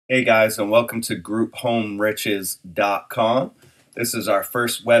Hey guys, and welcome to GroupHomeRiches.com. This is our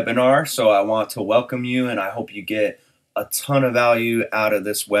first webinar, so I want to welcome you and I hope you get a ton of value out of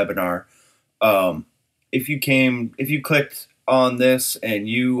this webinar. Um, if you clicked on this and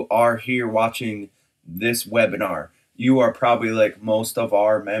you are here watching this webinar, you are probably like most of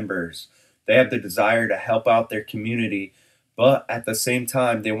our members. They have the desire to help out their community, but at the same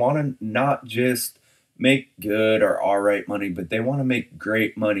time, they want to not just make good or all right money, but they want to make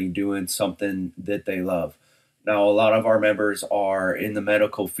great money doing something that they love. Now, a lot of our members are in the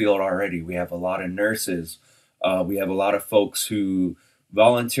medical field already. We have a lot of nurses. We have a lot of folks who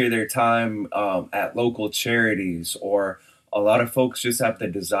volunteer their time at local charities, or a lot of folks just have the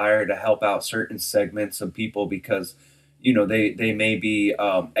desire to help out certain segments of people because, they may be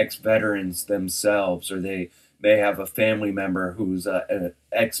ex-veterans themselves, or they may have a family member who's an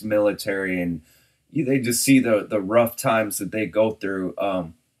ex-military, and they just see the rough times that they go through.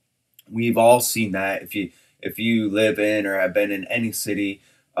 We've all seen that. If you live in or have been in any city,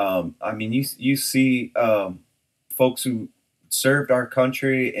 I mean, you see folks who served our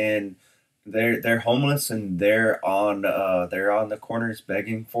country and they're homeless and they're on the corners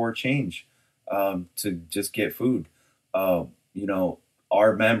begging for change to just get food. Uh, you know,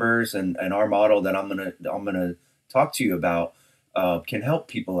 our members and our model that I'm gonna talk to you about can help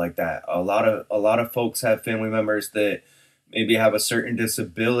people like that. A lot of folks have family members that maybe have a certain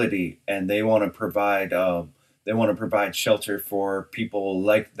disability and they want to provide shelter for people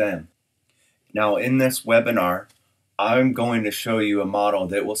like them. Now, in this webinar, I'm going to show you a model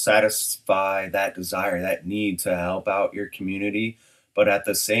that will satisfy that desire, that need to help out your community. But at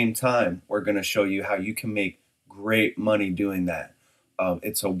the same time, we're going to show you how you can make great money doing that.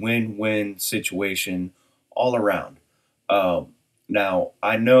 It's a win-win situation all around. Now,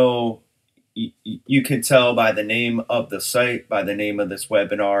 I know you can tell by the name of the site, by the name of this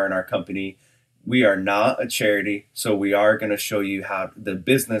webinar and our company, we are not a charity. So we are going to show you how the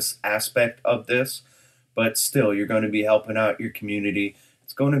business aspect of this, but still, you're going to be helping out your community.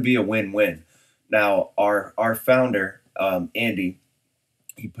 It's going to be a win-win. Now, our founder, Andy,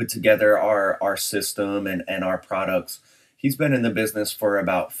 he put together our system and our products. He's been in the business for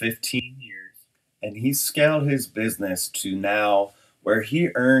about 15 years, and he's scaled his business to now where he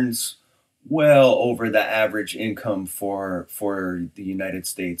earns well over the average income for the United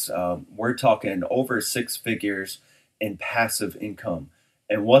States. We're talking over six figures in passive income.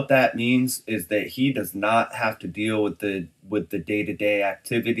 And what that means is that he does not have to deal with the day-to-day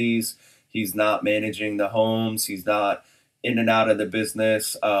activities. He's not managing the homes. He's not in and out of the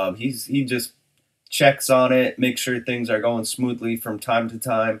business. He just checks on it, makes sure things are going smoothly from time to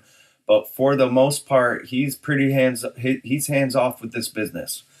time. But for the most part, he's hands off with this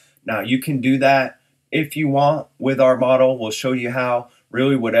business. Now, you can do that if you want with our model. We'll show you how.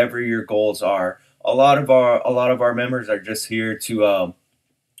 Really, whatever your goals are. A lot of our members are just here to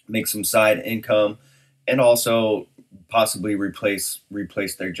make some side income and also possibly replace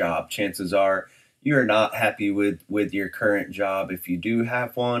their job. Chances are you're not happy with your current job if you do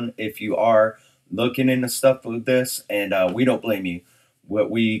have one. If you are looking into stuff with this, and we don't blame you.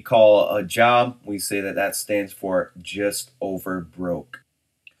 What we call a job, we say that stands for just over broke.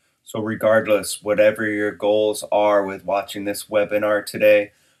 So regardless, whatever your goals are with watching this webinar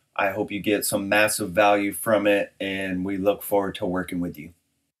today, I hope you get some massive value from it, and we look forward to working with you.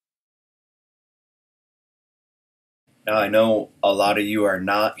 Now, I know a lot of you are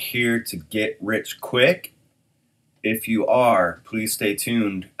not here to get rich quick. If you are, please stay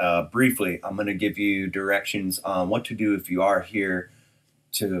tuned. Briefly, I'm going to give you directions on what to do if you are here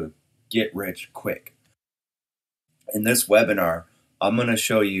to get rich quick. In this webinar, I'm going to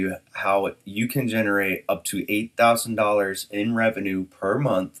show you how you can generate up to $8,000 in revenue per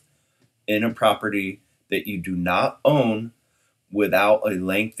month in a property that you do not own without a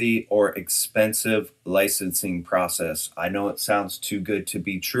lengthy or expensive licensing process. I know it sounds too good to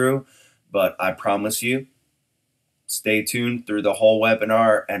be true, but I promise you, stay tuned through the whole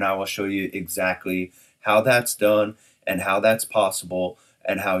webinar and I will show you exactly how that's done and how that's possible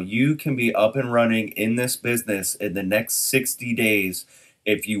and how you can be up and running in this business in the next 60 days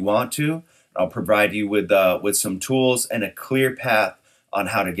if you want to. I'll provide you with some tools and a clear path on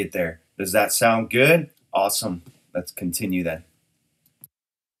how to get there. Does that sound good? Awesome. Let's continue then.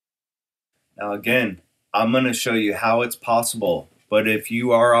 Now again, I'm going to show you how it's possible, but if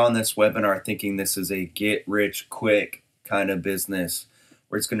you are on this webinar thinking this is a get rich quick kind of business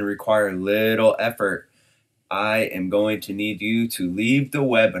where it's going to require little effort, I am going to need you to leave the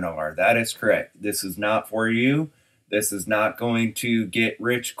webinar. That is correct. This is not for you. This is not going to get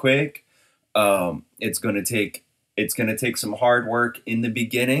rich quick. It's going to take It's going to take some hard work in the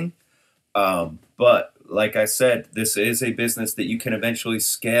beginning, but like I said, this is a business that you can eventually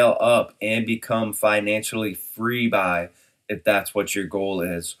scale up and become financially free by, if that's what your goal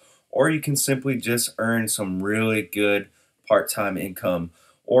is. Or you can simply just earn some really good part-time income,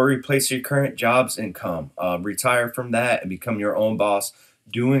 or replace your current job's income, retire from that and become your own boss,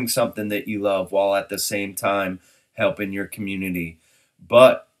 doing something that you love while at the same time helping your community.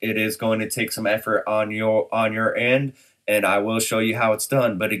 But it is going to take some effort on your end, and I will show you how it's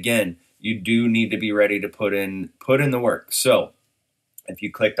done. But again, you do need to be ready to put in the work. So if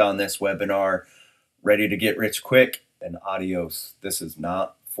you clicked on this webinar, ready to get rich quick, then adios. This is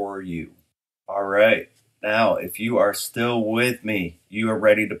not for you. All right. Now, if you are still with me, you are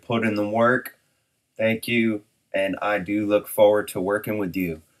ready to put in the work. Thank you. And I do look forward to working with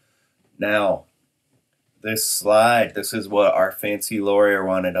you. Now, this slide, this is what our fancy lawyer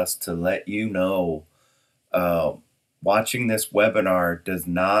wanted us to let you know. Watching this webinar does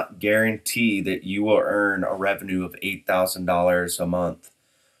not guarantee that you will earn a revenue of $8,000 a month.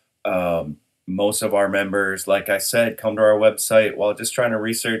 Most of our members, like I said, come to our website while just trying to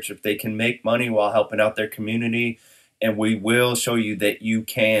research if they can make money while helping out their community, and we will show you that you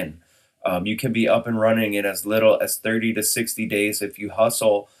can. You can be up and running in as little as 30 to 60 days if you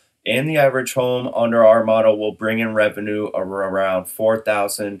hustle, and the average home under our model will bring in revenue of around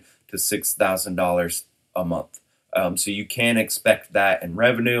 $4,000 to $6,000 a month. So you can expect that in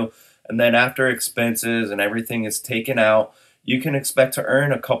revenue. And then after expenses and everything is taken out, you can expect to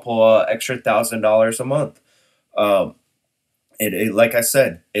earn a couple extra $1,000 a month. Like I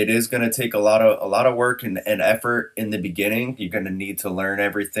said, it is going to take a lot of work and effort in the beginning. You're going to need to learn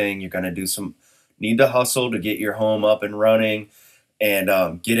everything. You're going to need to hustle to get your home up and running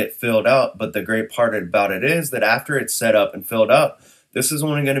and get it filled out. But the great part about it is that after it's set up and filled up, this is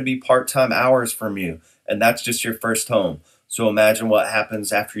only going to be part-time hours from you. And that's just your first home. So imagine what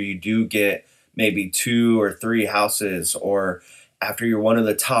happens after you do get maybe 2 or 3 houses, or after you're one of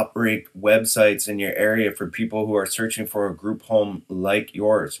the top ranked websites in your area for people who are searching for a group home like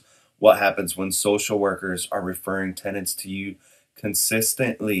yours. What happens when social workers are referring tenants to you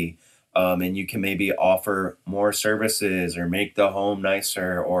consistently, and you can maybe offer more services or make the home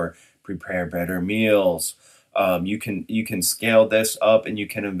nicer or prepare better meals. You can scale this up, and you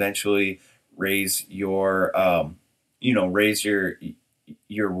can eventually raise your raise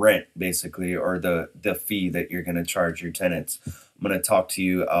your rent, basically, or the fee that you're going to charge your tenants. I'm going to talk to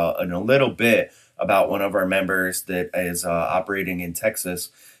you in a little bit about one of our members that is operating in Texas,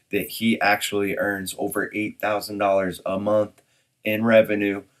 that he actually earns over $8,000 a month in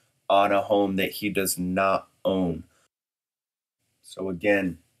revenue on a home that he does not own. So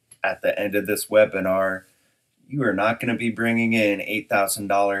again, at the end of this webinar, you are not going to be bringing in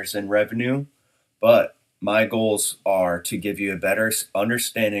 $8,000 in revenue, but my goals are to give you a better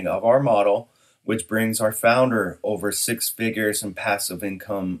understanding of our model, which brings our founder over 6 figures in passive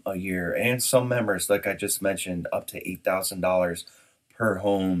income a year, and some members, like I just mentioned, up to $8,000 per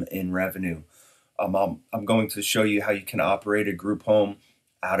home in revenue. I'm going to show you how you can operate a group home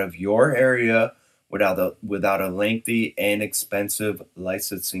out of your area without a lengthy and expensive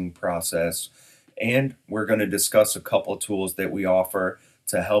licensing process. And we're going to discuss a couple tools that we offer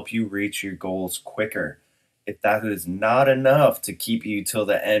to help you reach your goals quicker. If that is not enough to keep you till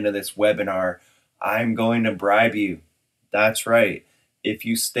the end of this webinar, I'm going to bribe you. That's right. If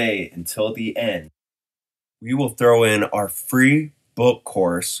you stay until the end, we will throw in our free book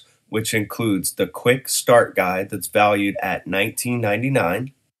course, which includes the quick start guide that's valued at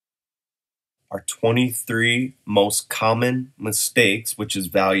 $19.99, our 23 most common mistakes, which is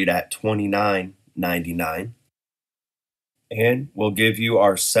valued at $29.99, and we'll give you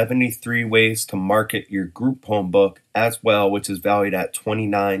our 73 ways to market your group home book as well, which is valued at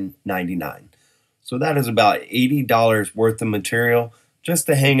 $29.99. So that is about $80 worth of material just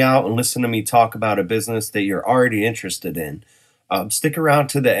to hang out and listen to me talk about a business that you're already interested in. Stick around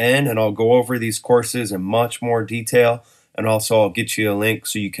to the end and I'll go over these courses in much more detail, and also I'll get you a link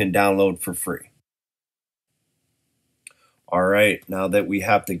so you can download for free. All right, now that we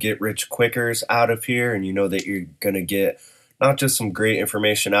have the get rich quickers out of here, and you know that you're going to get not just some great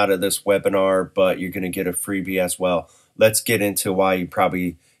information out of this webinar, but you're going to get a freebie as well. Let's get into why you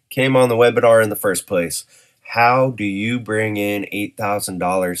probably came on the webinar in the first place. How do you bring in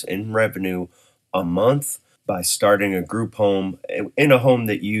 $8,000 in revenue a month by starting a group home in a home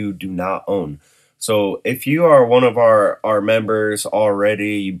that you do not own? So if you are one of our members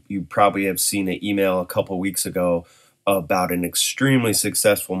already, you probably have seen an email a couple weeks ago about an extremely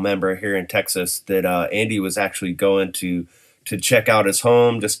successful member here in Texas that Andy was actually going to to check out his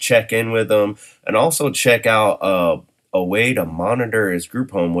home, just check in with him, and also check out a way to monitor his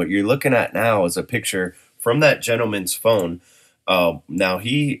group home. What you're looking at now is a picture from that gentleman's phone. Now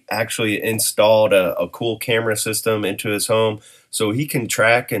he actually installed a cool camera system into his home so he can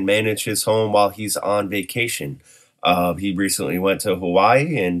track and manage his home while he's on vacation. He recently went to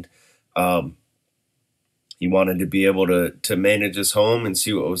Hawaii and um, he wanted to be able to manage his home and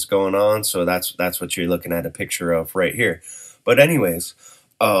see what was going on. So that's what you're looking at a picture of right here. But anyways,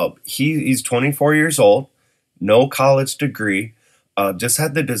 he's 24 years old, no college degree, just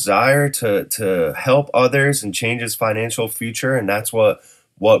had the desire to help others and change his financial future, and that's what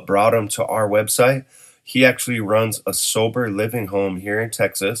brought him to our website. He actually runs a sober living home here in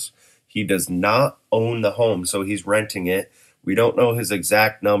Texas. He does not own the home, so he's renting it. We don't know his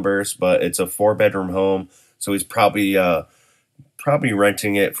exact numbers, but it's a four-bedroom home, so he's probably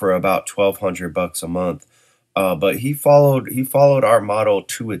renting it for about 1,200 bucks a month. But he followed our model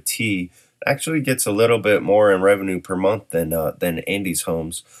to a T. Actually gets a little bit more in revenue per month than Andy's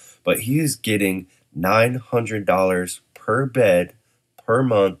homes, but he is getting $900 per bed per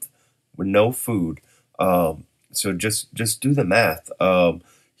month with no food. So just do the math.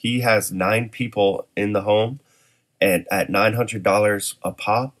 He has 9 people in the home, and at $900 a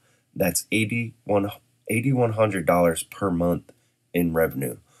pop, that's $8,100 per month in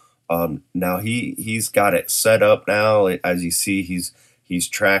revenue. Now he's got it set up now. As you see, he's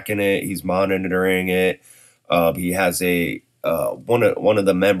tracking it, he's monitoring it. He has a one of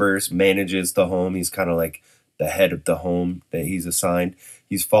the members manages the home. He's kind of like the head of the home that he's assigned.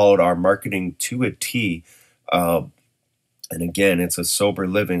 He's followed our marketing to a T. Uh, and again, it's a sober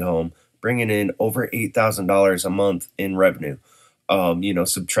living home, bringing in over $8,000 a month in revenue.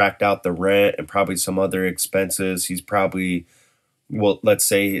 Subtract out the rent and probably some other expenses. He's probably, well, let's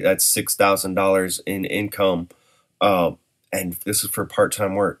say that's $6,000 in income. Uh, and this is for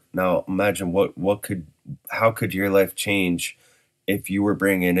part-time work. Now, imagine how could your life change if you were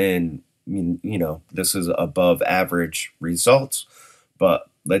bringing in, this is above average results, but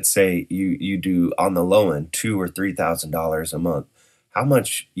let's say you do on the low end $2,000 or $3,000 a month. How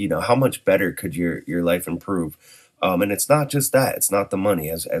much better could your life improve? And it's not just that; it's not the money,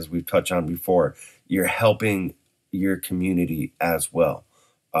 as we've touched on before. You're helping your community as well.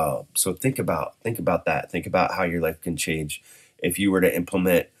 So think about that. Think about how your life can change if you were to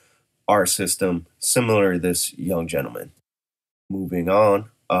implement our system similar to this young gentleman. Moving on,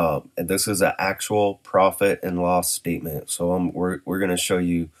 and this is an actual profit and loss statement. So we're going to show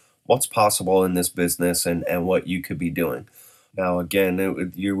you what's possible in this business and what you could be doing. Now,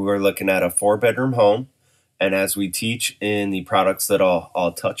 again, you were looking at a four-bedroom home, and as we teach in the products that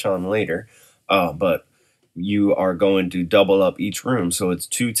I'll touch on later, but you are going to double up each room. So it's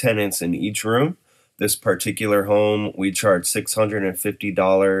two tenants in each room. This particular home, we charge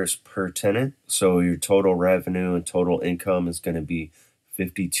 $650 per tenant. So your total revenue and total income is going to be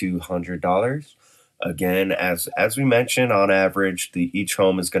 $5,200. Again, as we mentioned, on average, each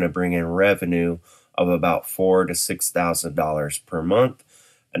home is going to bring in revenue of about $4,000 to $6,000 per month.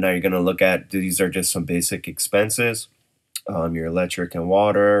 And now you're going to look at, these are just some basic expenses. Your electric and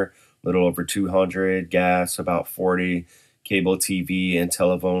water, a little over 200, gas about 40, cable TV and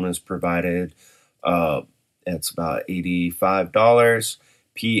telephone is provided. It's about $85.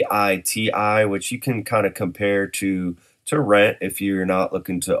 PITI, which you can kind of compare to rent if you're not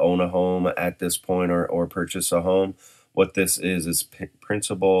looking to own a home at this point or purchase a home. What this is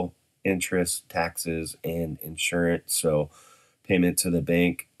principal, interest, taxes, and insurance. So payment to the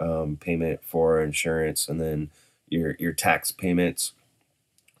bank, payment for insurance, and then your tax payments.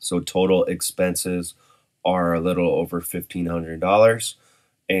 So total expenses are a little over $1,500,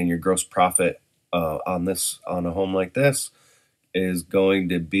 and your gross profit on a home like this is going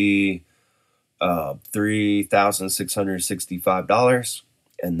to be $3,665,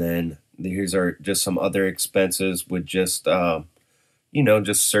 and then here's are just some other expenses with just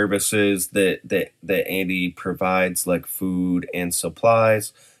services that Andy provides, like food and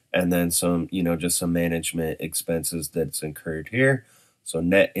supplies, and then just some management expenses that's incurred here. So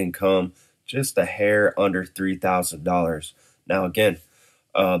net income, just a hair under $3,000. Now again,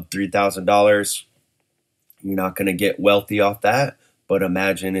 $3,000, you're not going to get wealthy off that. But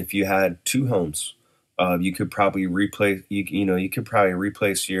imagine if you had two homes, you could probably replace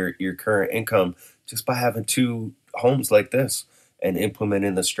your current income just by having two homes like this and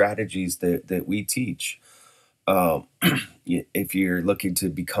implementing the strategies that we teach. Um, if you're looking to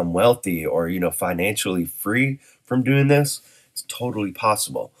become wealthy or financially free from doing this, it's totally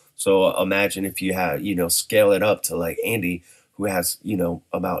possible. So imagine if you had scale it up to like Andy, who has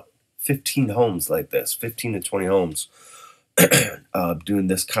about 15 homes like this, 15 to 20 homes. doing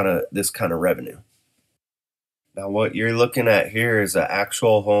this kind of revenue. Now, what you're looking at here is an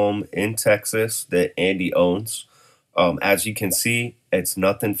actual home in Texas that Andy owns. As you can see, it's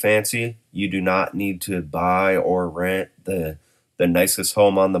nothing fancy. You do not need to buy or rent the nicest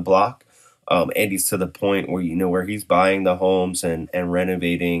home on the block. Andy's to the point where where he's buying the homes and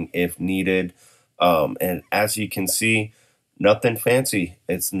renovating if needed. And as you can see, nothing fancy.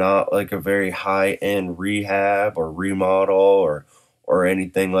 It's not like a very high end rehab or remodel or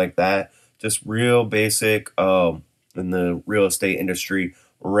anything like that. Just real basic in the real estate industry,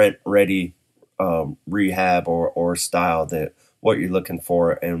 rent ready rehab or style that what you're looking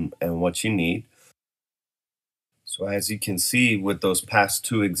for and what you need. So as you can see with those past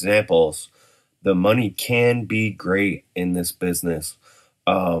two examples, the money can be great in this business.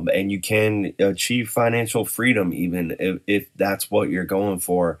 And you can achieve financial freedom even if that's what you're going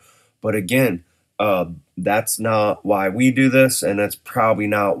for. But again, that's not why we do this, and that's probably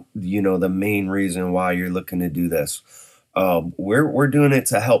not the main reason why you're looking to do this. We're doing it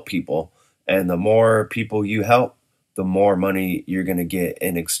to help people, and the more people you help, the more money you're going to get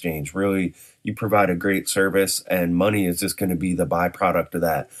in exchange. Really, you provide a great service, and money is just going to be the byproduct of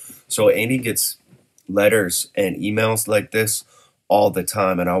that. So Andy gets letters and emails like this all the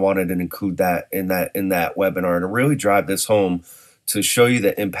time, and I wanted to include that in that webinar to really drive this home to show you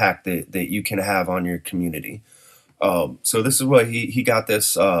the impact that you can have on your community. So this is what he got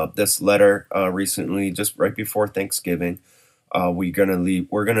this letter recently, just right before Thanksgiving. We're gonna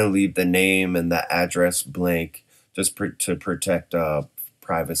leave the name and the address blank just to protect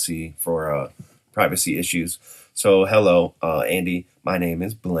privacy for privacy issues. So hello, Andy. My name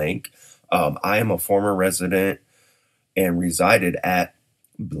is blank. I am a former resident and resided at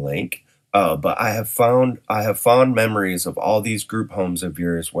blank. But I have fond memories of all these group homes of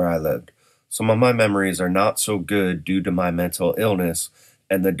yours where I lived. Some of my memories are not so good due to my mental illness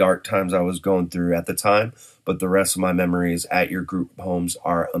and the dark times I was going through at the time, but the rest of my memories at your group homes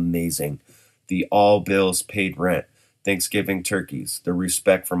are amazing. The all bills paid rent, Thanksgiving turkeys, the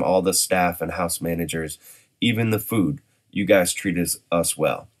respect from all the staff and house managers, even the food. You guys treated us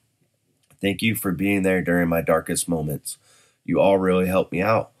well. Thank you for being there during my darkest moments. You all really helped me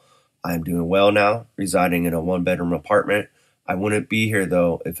out. I am doing well now, residing in a one-bedroom apartment. I wouldn't be here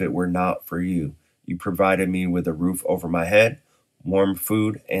though if it were not for you. You provided me with a roof over my head, warm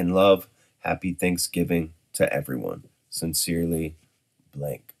food, and love. Happy Thanksgiving to everyone. Sincerely,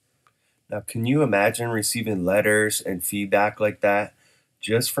 blank. Now, can you imagine receiving letters and feedback like that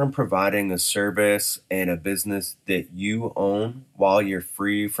just from providing a service and a business that you own while you're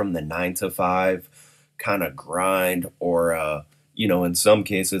free from the 9 to 5 kind of grind or in some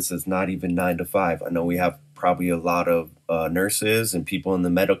cases it's not even 9 to 5. I know we have probably a lot of nurses and people in the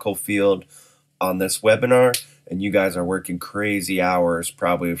medical field on this webinar, and you guys are working crazy hours,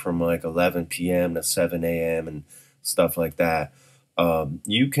 probably from like 11 p.m. to 7 a.m. and stuff like that.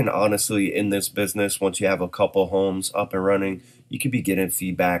 You can honestly, in this business, once you have a couple homes up and running, you could be getting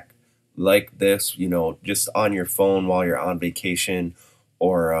feedback like this, just on your phone while you're on vacation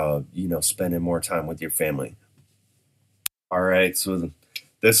or, spending more time with your family. All right, so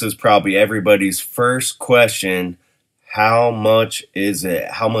this is probably everybody's first question. How much is it?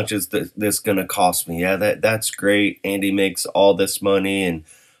 How much is this going to cost me? Yeah, that's great. Andy makes all this money and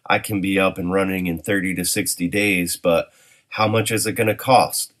I can be up and running in 30 to 60 days, but how much is it going to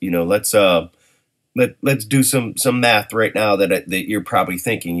cost? Let's do some math right now that you're probably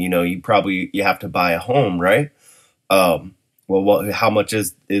thinking, you have to buy a home, right? Well, how much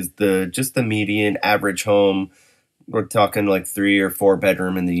is the just the median average home? We're talking like 3 or 4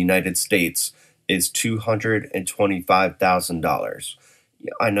 bedroom in the United States is $225,000.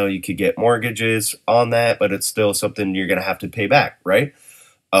 I know you could get mortgages on that, but it's still something you're gonna have to pay back, right?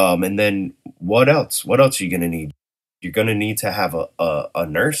 And then what else? What else are you gonna need? You're gonna need to have a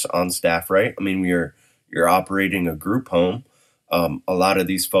nurse on staff, right? I mean, you're operating a group home. A lot of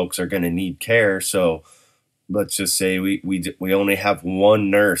these folks are gonna need care, so let's just say we only have one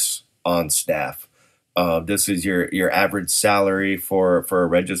nurse on staff. This is your average salary for a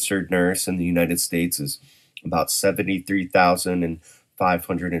registered nurse in the United States is about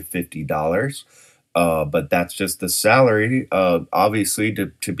 $73,550. But that's just the salary. Obviously,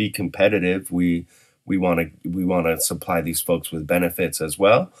 to be competitive, we want to supply these folks with benefits as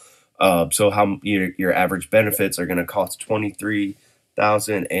well. So how your average benefits are going to cost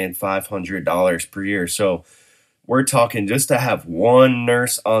 $23,500 per year. So we're talking just to have one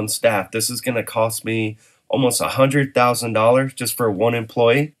nurse on staff. This is going to cost me almost $100,000 just for one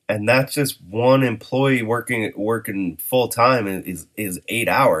employee, and that's just one employee working full time is 8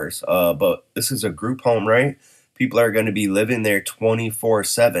 hours. But this is a group home, right? People are going to be living there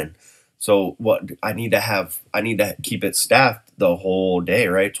 24/7. So what I need to keep it staffed the whole day,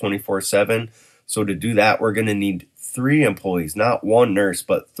 right? 24/7. So to do that, we're going to need 3 employees, not one nurse,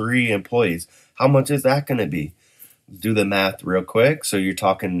 but 3 employees. How much is that going to be? Do the math real quick. So you're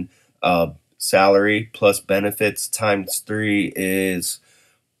talking salary plus benefits times 3 is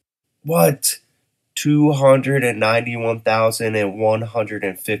what?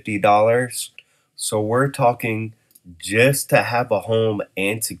 $291,150. So we're talking just to have a home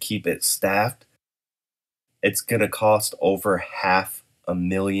and to keep it staffed, it's going to cost over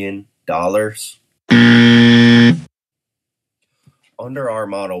 $500,000. Under our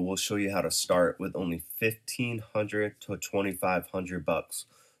model, we'll show you how to start with only 1,500 to 2,500 bucks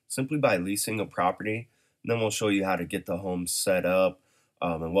simply by leasing a property. And then we'll show you how to get the home set up,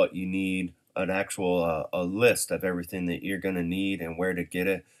 and what you need, an actual a list of everything that you're going to need and where to get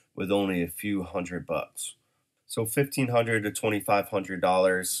it with only a few hundred bucks. So $1,500 to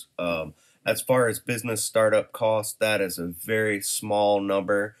 $2,500. As far as business startup cost, that is a very small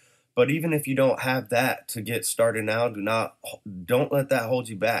number. But even if you don't have that to get started now, don't let that hold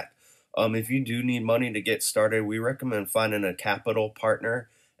you back. If you do need money to get started, we recommend finding a capital partner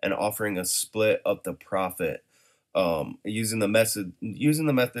and offering a split of the profit. Using the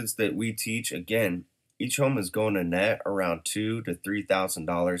methods that we teach. Again, each home is going to net around $2,000 to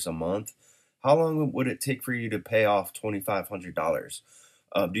 $3,000 a month. How long would it take for you to pay off $2,500?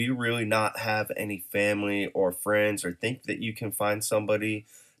 Do you really not have any family or friends, or think that you can find somebody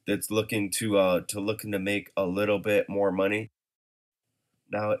that's looking to make a little bit more money?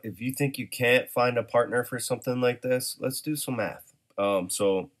 Now, if you think you can't find a partner for something like this, let's do some math.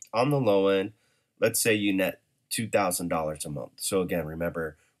 So on the low end, let's say you net $2,000 a month. So again,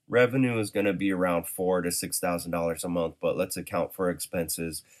 remember, revenue is going to be around $4,000 to $6,000 a month, but let's account for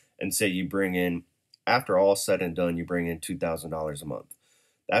expenses and say you bring in, after all said and done, you bring in $2,000 a month.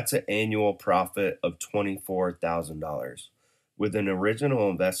 That's an annual profit of $24,000. With an original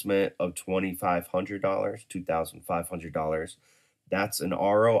investment of $2,500, that's an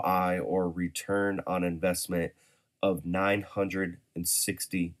ROI, or return on investment, of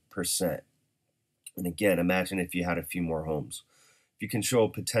 960%. And again, imagine if you had a few more homes. If you can show a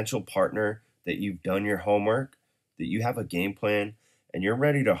potential partner that you've done your homework, that you have a game plan, and you're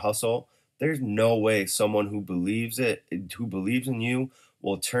ready to hustle, there's no way someone who believes in you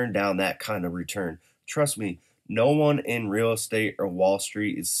will turn down that kind of return. Trust me, no one in real estate or Wall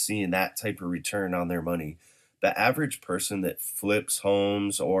Street is seeing that type of return on their money. The average person that flips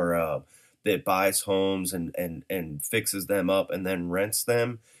homes, or that buys homes and fixes them up and then rents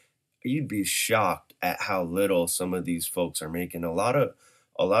them, you'd be shocked at how little some of these folks are making. A lot of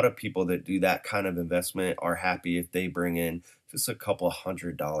people that do that kind of investment are happy if they bring in just a couple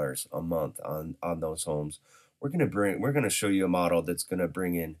 $100 a month on those homes. We're gonna show you a model that's gonna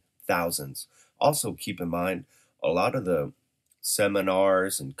bring in thousands. Also, keep in mind, a lot of the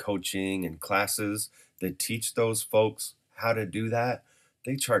seminars and coaching and classes that teach those folks how to do that,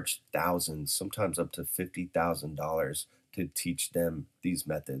 they charge thousands, sometimes up to $50,000 to teach them these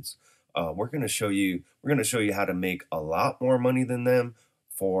methods. We're going to show you how to make a lot more money than them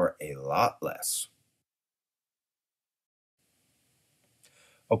for a lot less.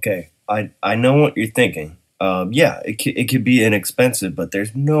 Okay, I know what you're thinking. Yeah, it could be inexpensive, but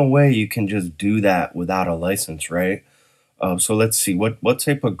there's no way you can just do that without a license, right? So let's see, what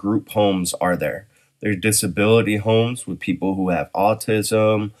type of group homes are there? There's disability homes with people who have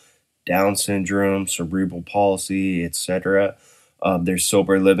autism, Down syndrome, cerebral palsy, etc. There's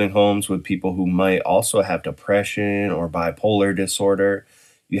sober living homes with people who might also have depression or bipolar disorder.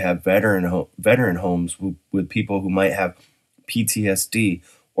 You have veteran homes with people who might have PTSD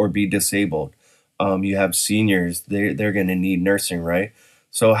or be disabled. You have seniors; they're going to need nursing, right?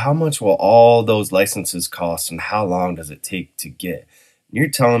 So how much will all those licenses cost, and how long does it take to get? You're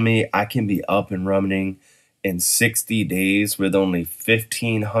telling me I can be up and running in 60 days with only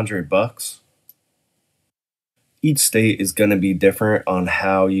 1,500 bucks? Each state is going to be different on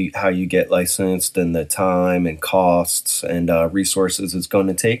how you get licensed, and the time and costs and resources it's going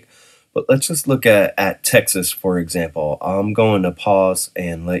to take. But let's just look at Texas, for example. I'm going to pause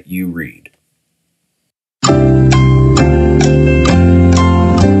and let you read.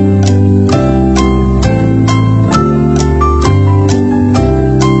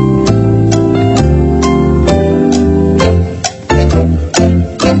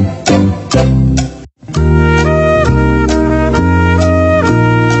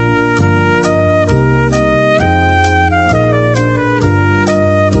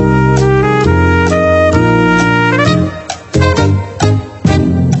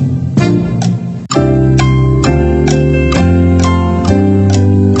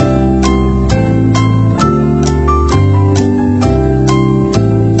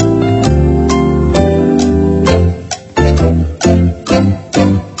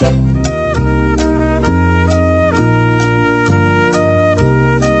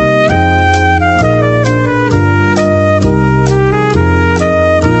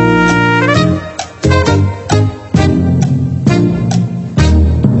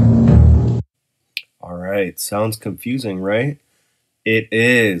 Sounds confusing, right? It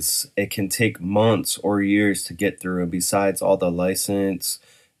is. It can take months or years to get through. And besides all the license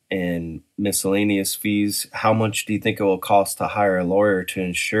and miscellaneous fees, how much do you think it will cost to hire a lawyer to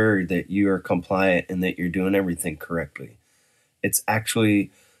ensure that you are compliant and that you're doing everything correctly? It's actually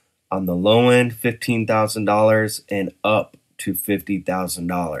on the low end, $15,000 and up to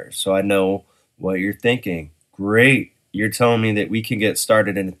 $50,000. So I know what you're thinking. Great. You're telling me that we can get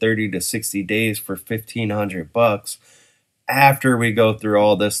started in 30 to 60 days for 1,500 bucks after we go through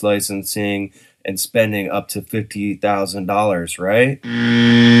all this licensing and spending up to $50,000, right?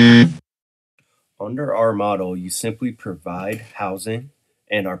 Under our model, you simply provide housing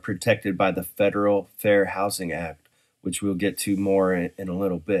and are protected by the Federal Fair Housing Act, which we'll get to more in a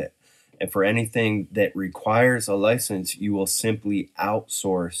little bit. And for anything that requires a license, you will simply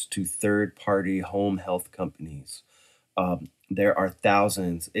outsource to third party home health companies. There are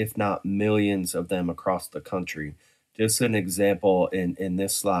thousands, if not millions, of them across the country. Just an example in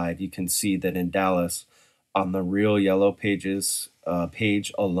this slide, you can see that in Dallas, on the Real Yellow Pages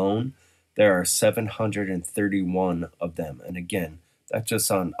page alone, there are 731 of them. And again, that's just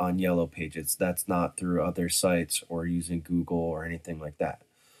on Yellow Pages. That's not through other sites or using Google or anything like that.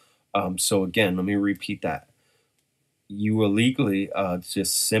 So again, let me repeat that. You will legally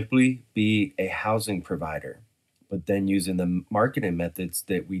just simply be a housing provider, but then using the marketing methods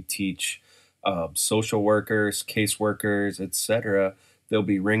that we teach social workers, caseworkers, etc., they'll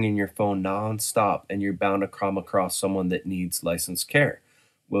be ringing your phone nonstop, and you're bound to come across someone that needs licensed care.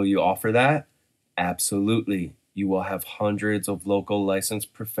 Will you offer that? Absolutely. You will have hundreds of local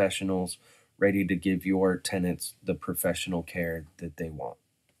licensed professionals ready to give your tenants the professional care that they want.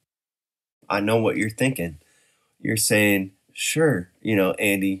 I know what you're thinking. You're saying, sure,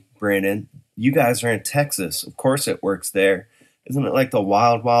 Andy, Brandon, you guys are in Texas. Of course it works there. Isn't it like the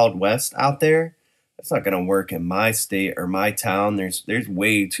wild, wild west out there? That's not going to work in my state or my town. There's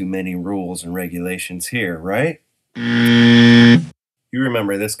way too many rules and regulations here, right? You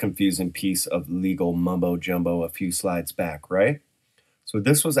remember this confusing piece of legal mumbo jumbo a few slides back, right? So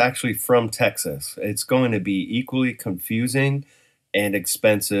this was actually from Texas. It's going to be equally confusing and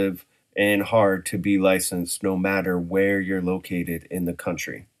expensive and hard to be licensed no matter where you're located in the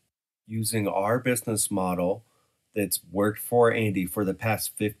country. Using our business model that's worked for Andy for the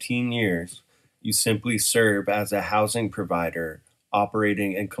past 15 years, you simply serve as a housing provider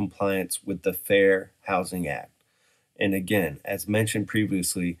operating in compliance with the Fair Housing Act. And again, as mentioned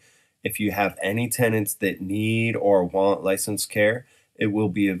previously, if you have any tenants that need or want licensed care, it will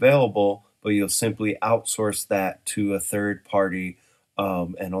be available, but you'll simply outsource that to a third party.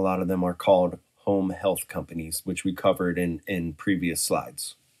 And a lot of them are called home health companies, which we covered in previous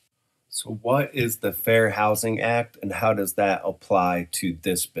slides. So, what is the Fair Housing Act, and how does that apply to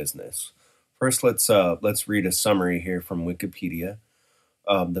this business? First, let's read a summary here from Wikipedia.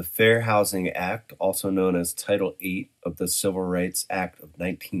 The Fair Housing Act, also known as Title VIII of the Civil Rights Act of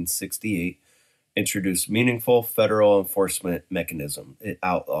 1968, introduced meaningful federal enforcement mechanism. It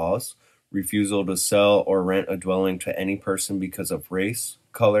outlaws refusal to sell or rent a dwelling to any person because of race,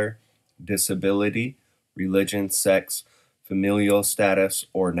 color, disability, religion, sex, familial status,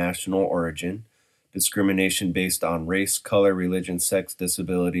 or national origin, discrimination based on race, color, religion, sex,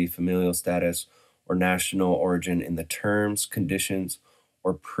 disability, familial status, or national origin in the terms, conditions,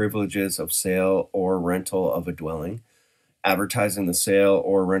 or privileges of sale or rental of a dwelling, advertising the sale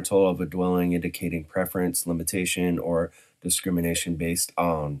or rental of a dwelling indicating preference, limitation, or discrimination based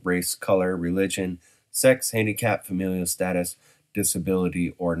on race, color, religion, sex, handicap, familial status,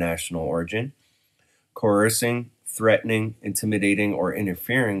 disability, or national origin, coercing, threatening, intimidating, or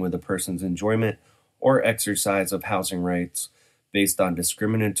interfering with a person's enjoyment or exercise of housing rights based on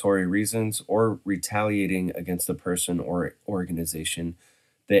discriminatory reasons or retaliating against a person or organization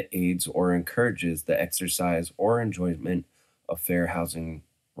that aids or encourages the exercise or enjoyment of fair housing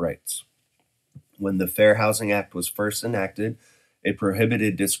rights. When the Fair Housing Act was first enacted, it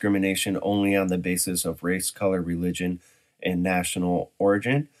prohibited discrimination only on the basis of race, color, religion, and national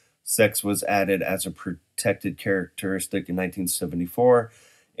origin. Sex was added as a protected characteristic in 1974,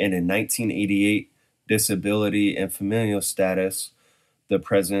 and in 1988, disability and familial status, the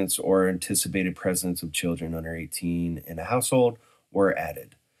presence or anticipated presence of children under 18 in a household, were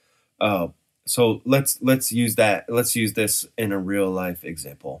added. So let's use that. Let's use this in a real life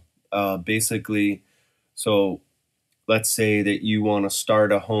example. Basically, so let's say that you want to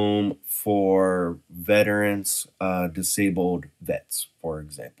start a home for veterans, disabled vets, for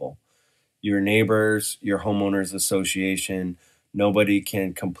example. Your neighbors, your homeowners association, nobody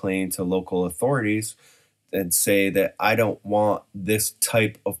can complain to local authorities and say that I don't want this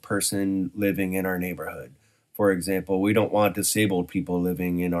type of person living in our neighborhood. For example, we don't want disabled people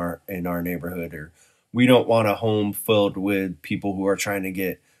living in our neighborhood, or we don't want a home filled with people who are trying to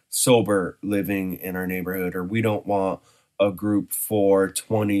get sober living in our neighborhood, or we don't want a group for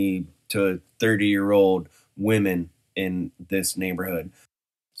 20 to 30-year-old women in this neighborhood.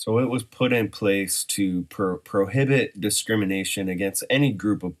 So it was put in place to prohibit discrimination against any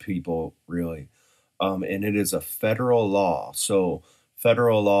group of people, really. And it is a federal law. So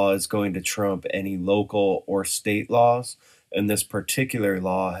federal law is going to trump any local or state laws. And this particular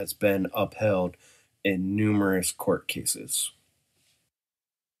law has been upheld in numerous court cases.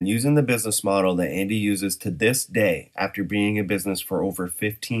 Using the business model that Andy uses to this day, after being in business for over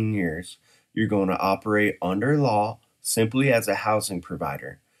 15 years, you're going to operate under law simply as a housing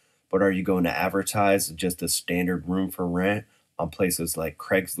provider. But are you going to advertise just a standard room for rent on places like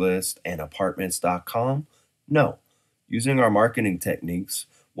Craigslist and apartments.com? No. Using our marketing techniques,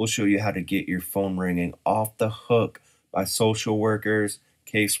 we'll show you how to get your phone ringing off the hook by social workers,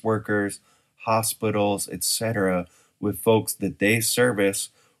 caseworkers, hospitals, etc., with folks that they service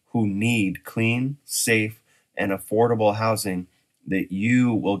who need clean, safe, and affordable housing that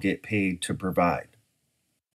you will get paid to provide.